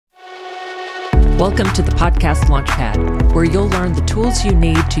Welcome to the Podcast Launchpad, where you'll learn the tools you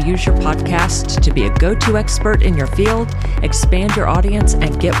need to use your podcast to be a go-to expert in your field, expand your audience,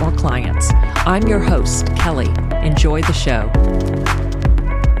 and get more clients. I'm your host, Kelly. Enjoy the show.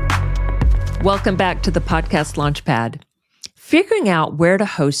 Welcome back to the Podcast Launchpad. Figuring out where to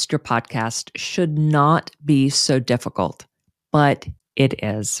host your podcast should not be so difficult, but it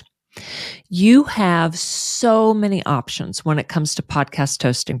is. You have so many options when it comes to podcast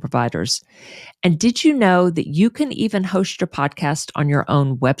hosting providers. And did you know that you can even host your podcast on your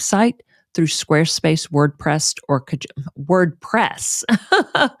own website through Squarespace, WordPress, or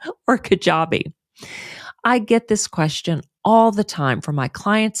Kajabi? I get this question all the time from my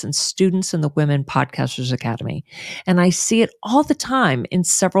clients and students in the Women Podcasters Academy. And I see it all the time in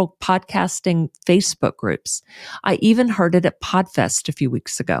several podcasting Facebook groups. I even heard it at PodFest a few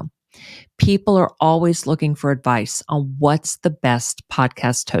weeks ago. People are always looking for advice on what's the best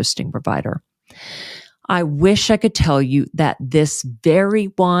podcast hosting provider. I wish I could tell you that this very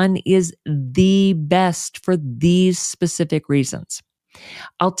one is the best for these specific reasons.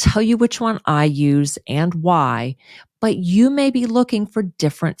 I'll tell you which one I use and why, but you may be looking for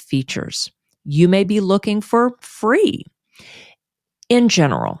different features. You may be looking for free. In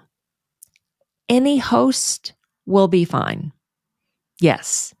general, any host will be fine.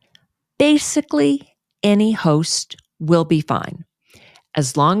 Yes. Basically, any host will be fine,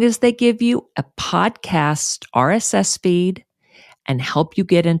 as long as they give you a podcast RSS feed and help you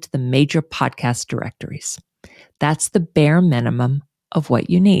get into the major podcast directories. That's the bare minimum of what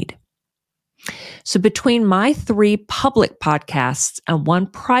you need. So between my 3 public podcasts and 1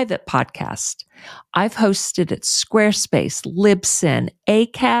 private podcast, I've hosted at Squarespace, Libsyn,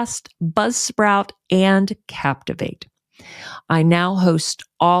 Acast, Buzzsprout, and Captivate. I now host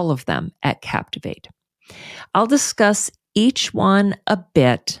all of them at Captivate. I'll discuss each one a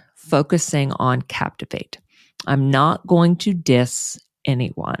bit, focusing on Captivate. I'm not going to diss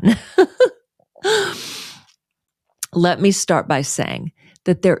anyone. Let me start by saying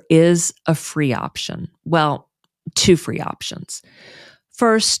that there is a free option. Well, 2 free options.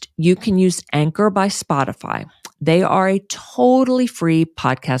 First, you can use Anchor by Spotify. They are a totally free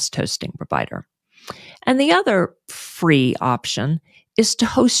podcast hosting provider. And the other free option is to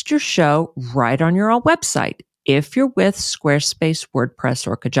host your show right on your own website if you're with Squarespace, WordPress,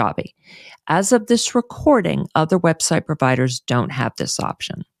 or Kajabi. As of this recording, other website providers don't have this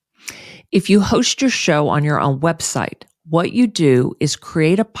option. If you host your show on your own website, what you do is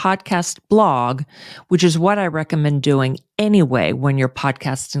create a podcast blog, which is what I recommend doing anyway when you're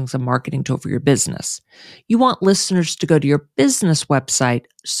podcasting as a marketing tool for your business. You want listeners to go to your business website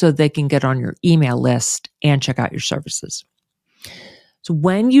so they can get on your email list and check out your services. So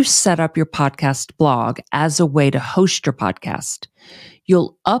when you set up your podcast blog as a way to host your podcast,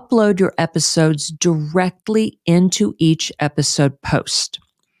 you'll upload your episodes directly into each episode post.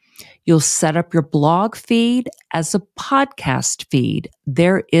 You'll set up your blog feed as a podcast feed.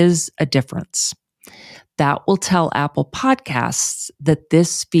 There is a difference. That will tell Apple Podcasts that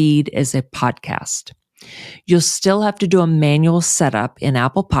this feed is a podcast. You'll still have to do a manual setup in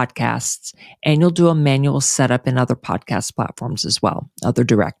Apple Podcasts, and you'll do a manual setup in other podcast platforms as well, other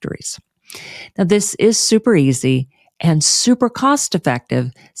directories. Now, this is super easy and super cost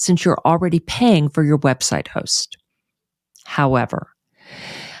effective since you're already paying for your website host. However,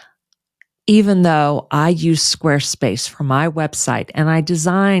 even though I use Squarespace for my website and I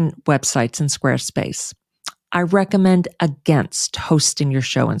design websites in Squarespace, I recommend against hosting your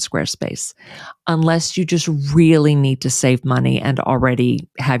show in Squarespace unless you just really need to save money and already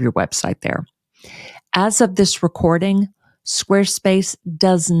have your website there. As of this recording, Squarespace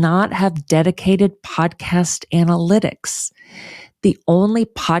does not have dedicated podcast analytics. The only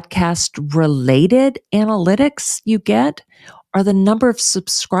podcast-related analytics you get are the number of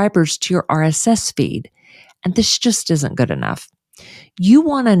subscribers to your RSS feed, and this just isn't good enough. You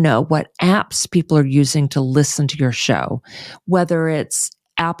want to know what apps people are using to listen to your show, whether it's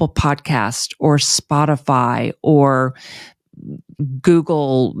Apple Podcast or Spotify or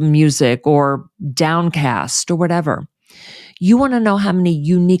Google Music or Downcast or whatever. You want to know how many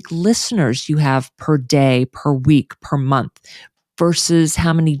unique listeners you have per day, per week, per month, versus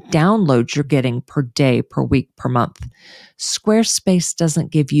how many downloads you're getting per day, per week, per month. Squarespace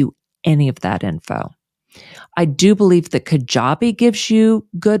doesn't give you any of that info. I do believe that Kajabi gives you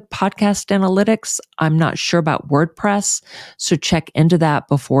good podcast analytics. I'm not sure about WordPress, so check into that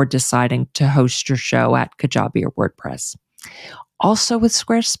before deciding to host your show at Kajabi or WordPress. Also with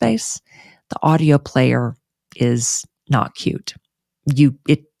Squarespace, the audio player is not cute.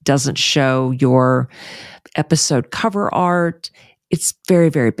 It doesn't show your episode cover art. It's very,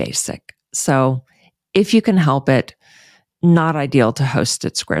 very basic. So if you can help it, not ideal to host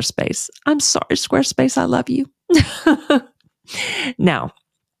at Squarespace. I'm sorry, Squarespace, I love you. Now,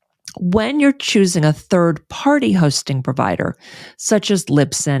 when you're choosing a third-party hosting provider, such as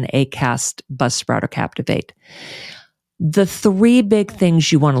Libsyn, Acast, Buzzsprout, or Captivate, the three big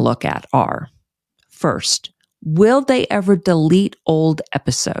things you want to look at are, first, will they ever delete old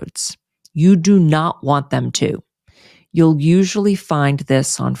episodes? You do not want them to. You'll usually find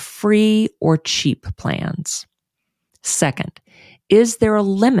this on free or cheap plans. Second, is there a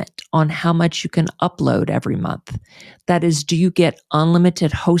limit on how much you can upload every month? That is, do you get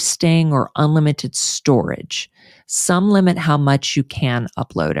unlimited hosting or unlimited storage? Some limit how much you can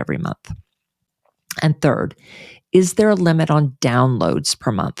upload every month. And third, is there a limit on downloads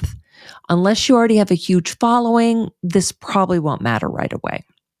per month? Unless you already have a huge following, this probably won't matter right away.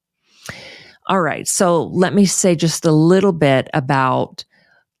 All right, so let me say just a little bit about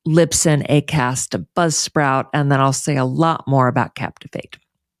Libsyn, Acast, Buzzsprout, and then I'll say a lot more about Captivate.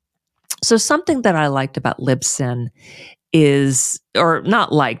 So something that I liked about Libsyn is, or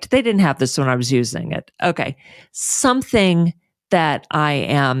not liked, they didn't have this when I was using it. Okay, something that I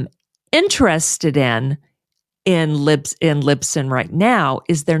am interested in Libsyn right now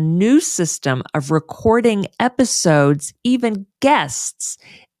is their new system of recording episodes, even guests,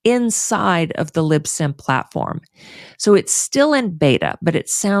 inside of the Libsyn platform. So it's still in beta, but it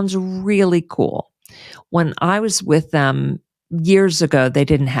sounds really cool. When I was with them years ago, they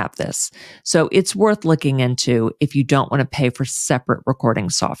didn't have this. So it's worth looking into if you don't want to pay for separate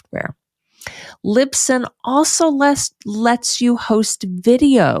recording software. Libsyn also lets you host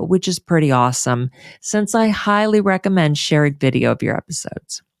video, which is pretty awesome, since I highly recommend sharing video of your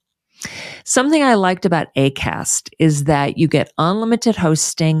episodes. Something I liked about Acast is that you get unlimited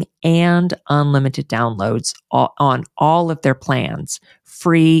hosting and unlimited downloads on all of their plans,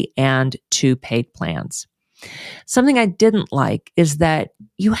 free and 2 paid plans. Something I didn't like is that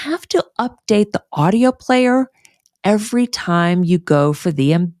you have to update the audio player every time you go for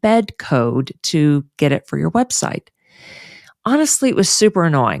the embed code to get it for your website. Honestly, it was super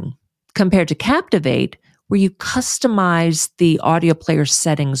annoying compared to Captivate, where you customize the audio player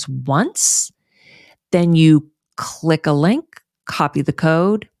settings once, then you click a link, copy the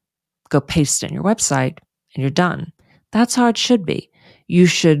code, go paste it in your website, and you're done. That's how it should be. You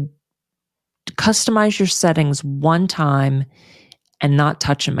should customize your settings one time and not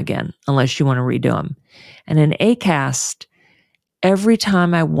touch them again unless you want to redo them. And in Acast, every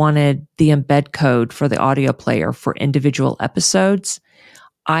time I wanted the embed code for the audio player for individual episodes,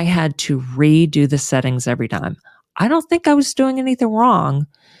 I had to redo the settings every time. I don't think I was doing anything wrong.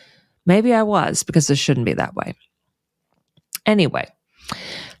 Maybe I was, because it shouldn't be that way. Anyway,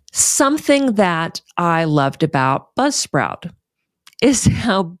 something that I loved about Buzzsprout is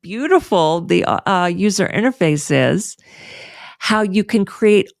how beautiful the user interface is, how you can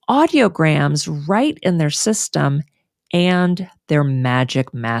create audiograms right in their system, and their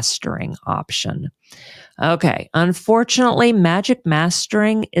magic mastering option. Okay, unfortunately, magic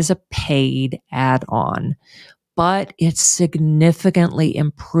mastering is a paid add-on, but it significantly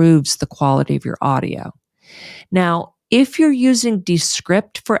improves the quality of your audio. Now, if you're using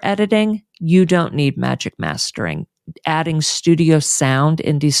Descript for editing, you don't need magic mastering. Adding studio sound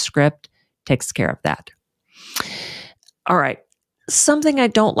in Descript takes care of that. All right. Something I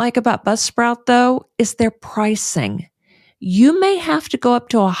don't like about Buzzsprout, though, is their pricing. You may have to go up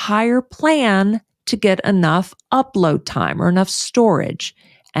to a higher plan to get enough upload time or enough storage.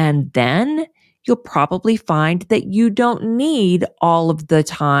 And then you'll probably find that you don't need all of the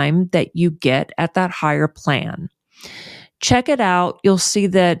time that you get at that higher plan. Check it out. You'll see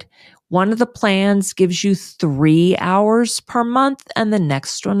that one of the plans gives you 3 hours per month, and the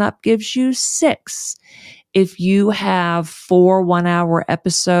next one up gives you 6. If you have 4 one-hour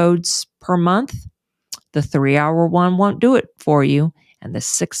episodes per month, the 3-hour one won't do it for you, and the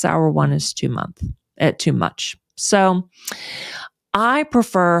 6-hour one is too much. So I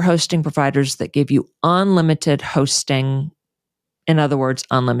prefer hosting providers that give you unlimited hosting. In other words,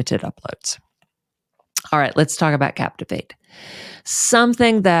 unlimited uploads. All right, let's talk about Captivate.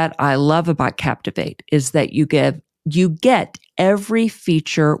 Something that I love about Captivate is that you get every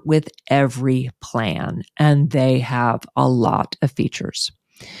feature with every plan, and they have a lot of features.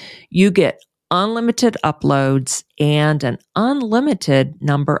 You get unlimited uploads and an unlimited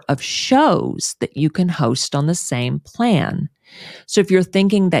number of shows that you can host on the same plan. So if you're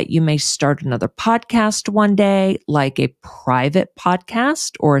thinking that you may start another podcast one day, like a private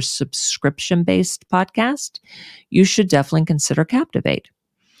podcast or a subscription-based podcast, you should definitely consider Captivate.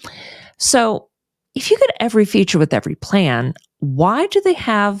 So if you get every feature with every plan, why do they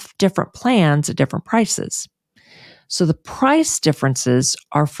have different plans at different prices? So the price differences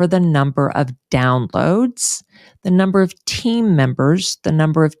are for the number of downloads, the number of team members, the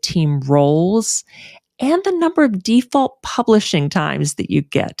number of team roles, and the number of default publishing times that you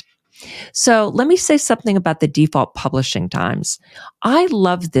get. So let me say something about the default publishing times. I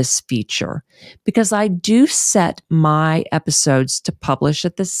love this feature because I do set my episodes to publish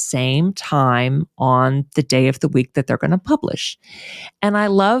at the same time on the day of the week that they're going to publish. And I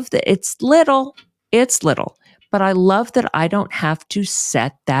love that it's little, but I love that I don't have to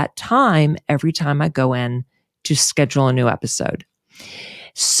set that time every time I go in to schedule a new episode.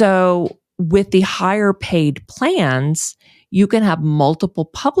 So with the higher paid plans, you can have multiple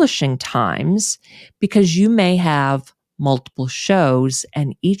publishing times because you may have multiple shows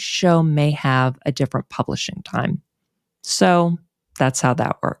and each show may have a different publishing time. So that's how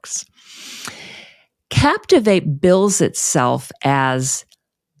that works. Captivate bills itself as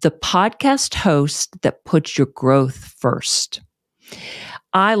the podcast host that puts your growth first.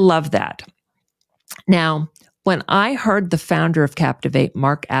 I love that. Now, when I heard the founder of Captivate,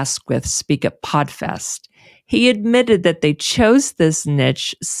 Mark Asquith, speak at Podfest, he admitted that they chose this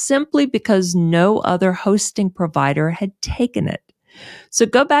niche simply because no other hosting provider had taken it. So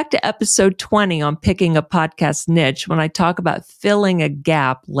go back to episode 20 on picking a podcast niche when I talk about filling a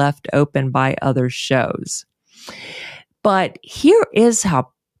gap left open by other shows. But here is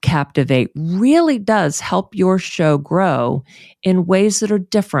how Captivate really does help your show grow in ways that are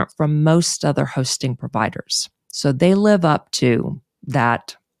different from most other hosting providers. So they live up to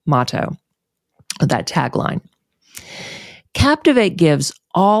that motto, that tagline. Captivate gives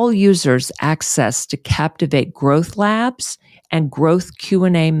all users access to Captivate Growth Labs and Growth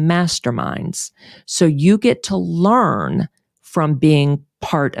Q&A masterminds. So you get to learn from being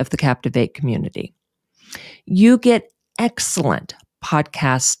part of the Captivate community. You get excellent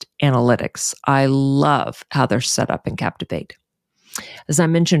podcast analytics. I love how they're set up in Captivate. As I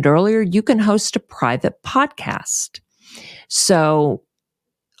mentioned earlier, you can host a private podcast. So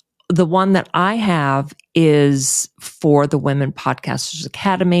the one that I have is for the Women Podcasters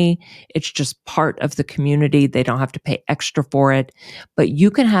Academy. It's just part of the community. They don't have to pay extra for it. But you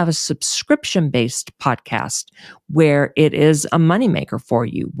can have a subscription-based podcast where it is a moneymaker for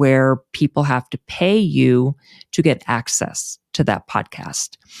you, where people have to pay you to get access to that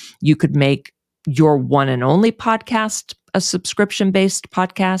podcast. You could make your one and only podcast a subscription-based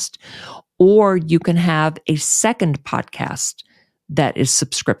podcast, or you can have a second podcast that is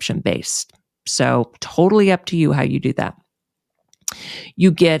subscription-based. So totally up to you how you do that.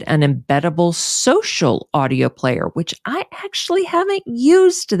 You get an embeddable social audio player, which I actually haven't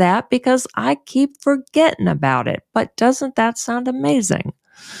used that because I keep forgetting about it. But doesn't that sound amazing?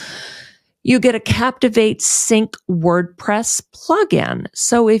 You get a Captivate Sync WordPress plugin.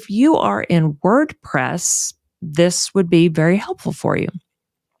 So if you are in WordPress, this would be very helpful for you.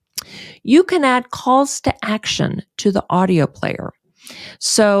 You can add calls to action to the audio player.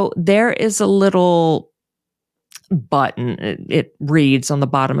 So there is a little button. It reads on the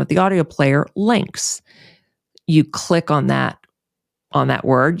bottom of the audio player, links. You click on that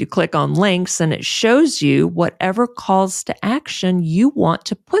word, you click on links, and it shows you whatever calls to action you want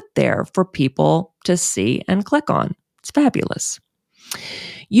to put there for people to see and click on. It's fabulous.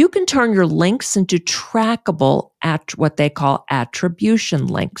 You can turn your links into trackable at what they call attribution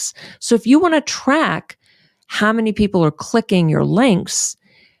links. So if you want to track how many people are clicking your links,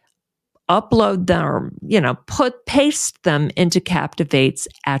 upload them, or paste them into Captivate's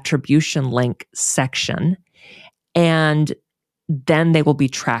attribution link section, and then they will be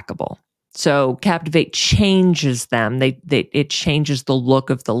trackable. So Captivate changes them. It changes the look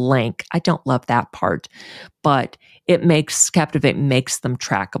of the link. I don't love that part, but Captivate makes them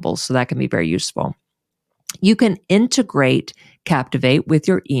trackable. So that can be very useful. You can integrate Captivate with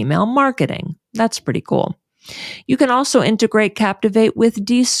your email marketing. That's pretty cool. You can also integrate Captivate with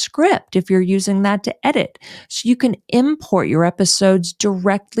Descript if you're using that to edit. So you can import your episodes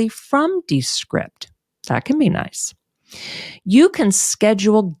directly from Descript. That can be nice. You can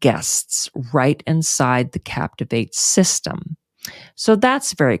schedule guests right inside the Captivate system. So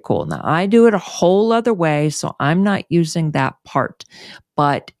that's very cool. Now, I do it a whole other way, so I'm not using that part,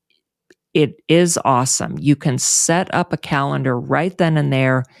 but it is awesome. You can set up a calendar right then and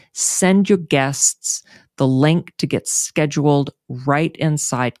there, send your guests the link to get scheduled right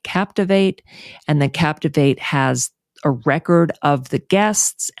inside Captivate, and then Captivate has a record of the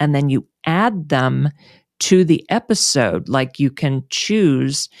guests, and then you add them to the episode. Like you can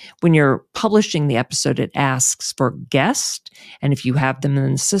choose when you're publishing the episode, it asks for guest. And if you have them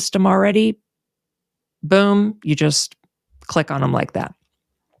in the system already, Boom, you just click on them like that.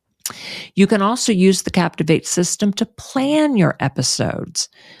 You can also use the Captivate system to plan your episodes.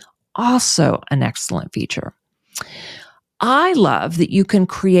 Also an excellent feature. I love that you can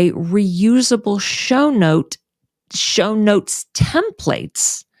create reusable show notes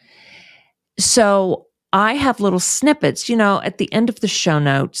templates. So I have little snippets, at the end of the show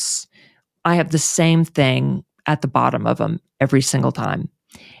notes, I have the same thing at the bottom of them every single time.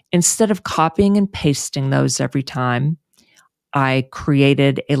 Instead of copying and pasting those every time, I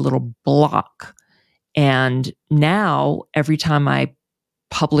created a little block. And now every time I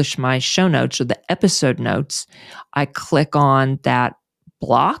publish my show notes or the episode notes, I click on that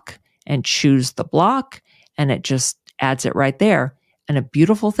block and choose the block, and it just adds it right there. And a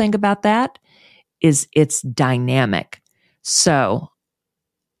beautiful thing about that is it's dynamic. So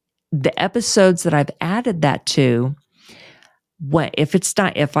the episodes that I've added that to,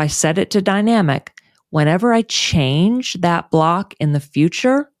 if I set it to dynamic, whenever I change that block in the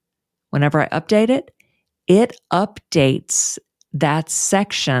future, whenever I update it, it updates that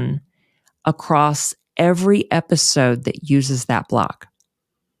section across every episode that uses that block,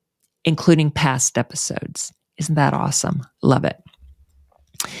 including past episodes. Isn't that awesome? Love it.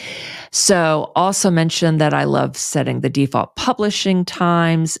 So also mentioned that I love setting the default publishing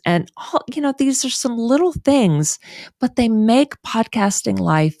times, and these are some little things, but they make podcasting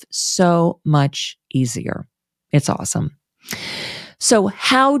life so much easier. It's awesome. So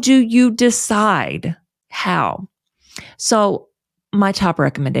how do you decide? How? So my top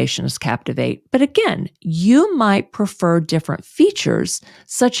recommendation is Captivate. But again, you might prefer different features,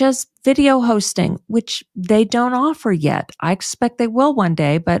 such as video hosting, which they don't offer yet. I expect they will one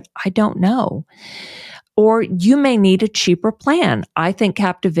day, but I don't know. Or you may need a cheaper plan. I think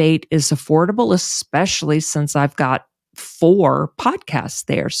Captivate is affordable, especially since I've got 4 podcasts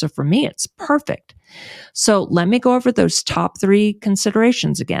there. So for me, it's perfect. So let me go over those top 3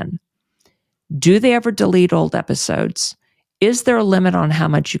 considerations again. Do they ever delete old episodes? Is there a limit on how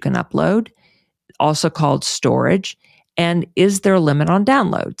much you can upload, also called storage? And is there a limit on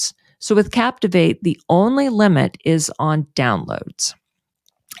downloads? So with Captivate, the only limit is on downloads.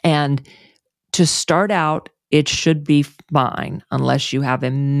 And to start out, it should be fine unless you have a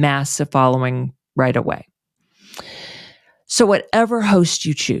massive following right away. So whatever host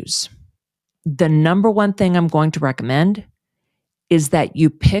you choose, the number one thing I'm going to recommend is that you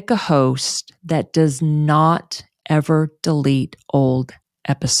pick a host that does not ever delete old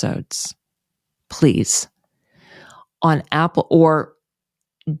episodes. Please. On Apple, or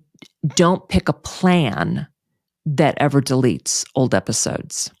don't pick a plan that ever deletes old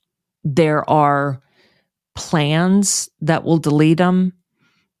episodes. There are plans that will delete them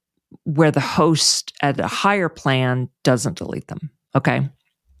where the host at a higher plan doesn't delete them. Okay.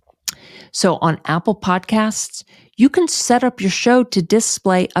 So on Apple Podcasts, you can set up your show to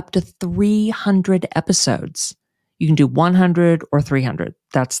display up to 300 episodes. You can do 100 or 300.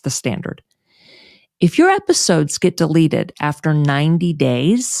 That's the standard. If your episodes get deleted after 90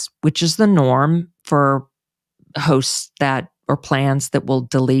 days, which is the norm for hosts or plans that will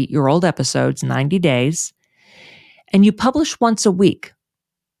delete your old episodes 90 days, and you publish once a week,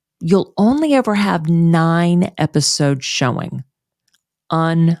 you'll only ever have 9 episodes showing.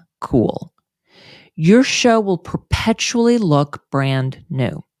 Uncool. Your show will perpetually look brand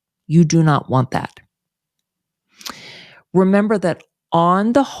new. You do not want that. Remember that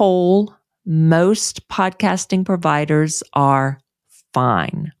on the whole, most podcasting providers are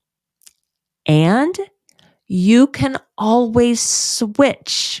fine. And you can always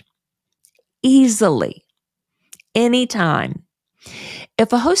switch easily, anytime.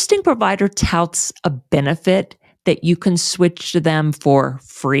 If a hosting provider touts a benefit that you can switch to them for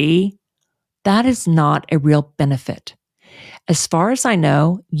free, that is not a real benefit. As far as I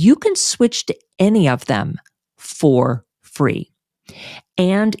know, you can switch to any of them for free.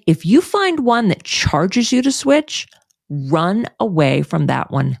 And if you find one that charges you to switch, run away from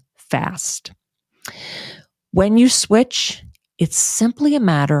that one fast. When you switch, it's simply a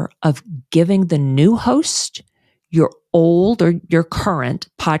matter of giving the new host your old or your current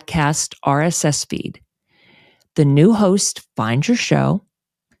podcast RSS feed. The new host finds your show,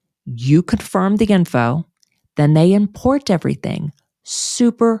 you confirm the info, then they import everything.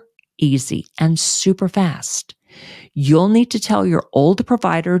 Super easy and super fast. You'll need to tell your old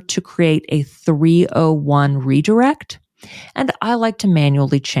provider to create a 301 redirect, and I like to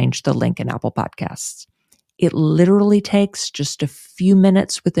manually change the link in Apple Podcasts. It literally takes just a few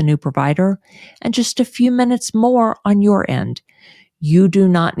minutes with a new provider and just a few minutes more on your end. You do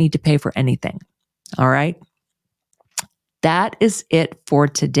not need to pay for anything. All right? That is it for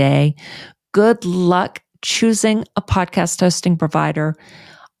today. good luck choosing a podcast hosting provider.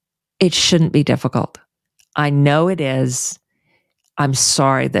 It shouldn't be difficult. I know it is. I'm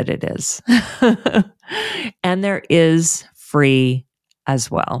sorry that it is. And there is free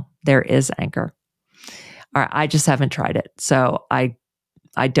as well. There is Anchor. All right, I just haven't tried it. So I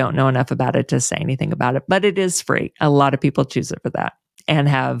don't know enough about it to say anything about it, but it is free. A lot of people choose it for that and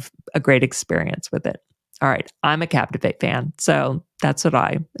have a great experience with it. All right, I'm a Captivate fan, so that's what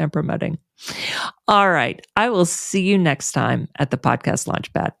I am promoting. All right, I will see you next time at the Podcast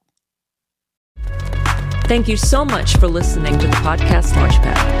Launchpad. Thank you so much for listening to the Podcast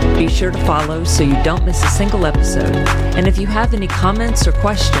Launchpad. Be sure to follow so you don't miss a single episode. And if you have any comments or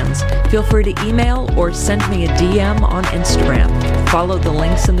questions, feel free to email or send me a DM on Instagram. Follow the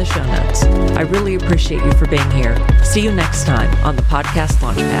links in the show notes. I really appreciate you for being here. See you next time on the Podcast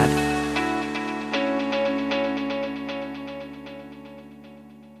Launchpad.